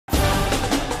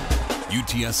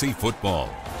UTSA football,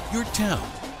 your town,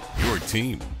 your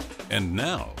team, and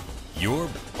now, your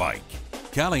bike.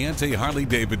 Caliente,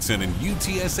 Harley-Davidson, and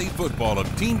UTSA football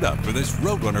have teamed up for this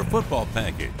Roadrunner football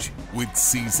package with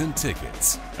season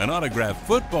tickets, an autographed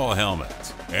football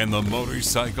helmet, and the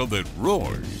motorcycle that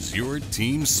roars your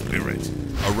team spirit.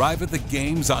 Arrive at the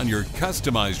games on your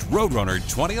customized Roadrunner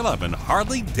 2011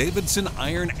 Harley-Davidson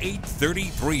Iron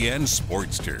 833N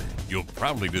Sportster. You'll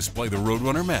proudly display the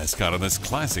Roadrunner mascot on this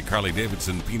classic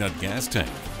Harley-Davidson peanut gas tank.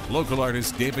 Local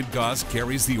artist David Goss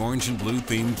carries the orange and blue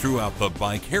theme throughout the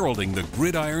bike, heralding the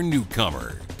gridiron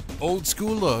newcomer. Old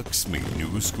school looks meet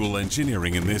new school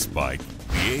engineering in this bike.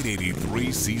 The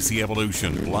 883cc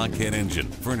Evolution blockhead engine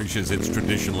furnishes its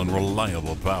traditional and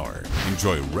reliable power.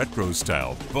 Enjoy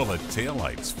retro-style bullet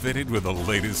taillights fitted with the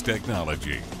latest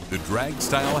technology. The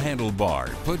drag-style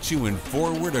handlebar puts you in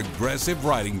forward aggressive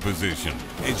riding position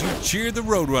as you cheer the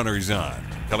Roadrunners on.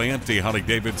 Caliente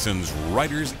Harley-Davidson's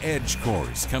Rider's Edge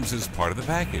course comes as part of the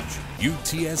package.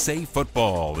 UTSA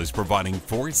football is providing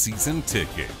 4 season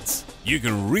tickets. You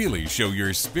can really show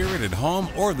your spirit at home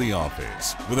or the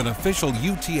office with an official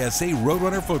UTSA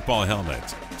Roadrunner football helmet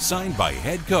signed by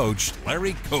head coach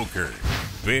Larry Coker.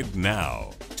 Bid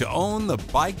now to own the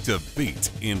bike to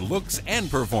beat in looks and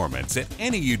performance at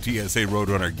any UTSA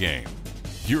Roadrunner game.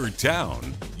 Your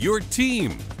town, your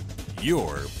team,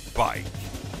 your bike.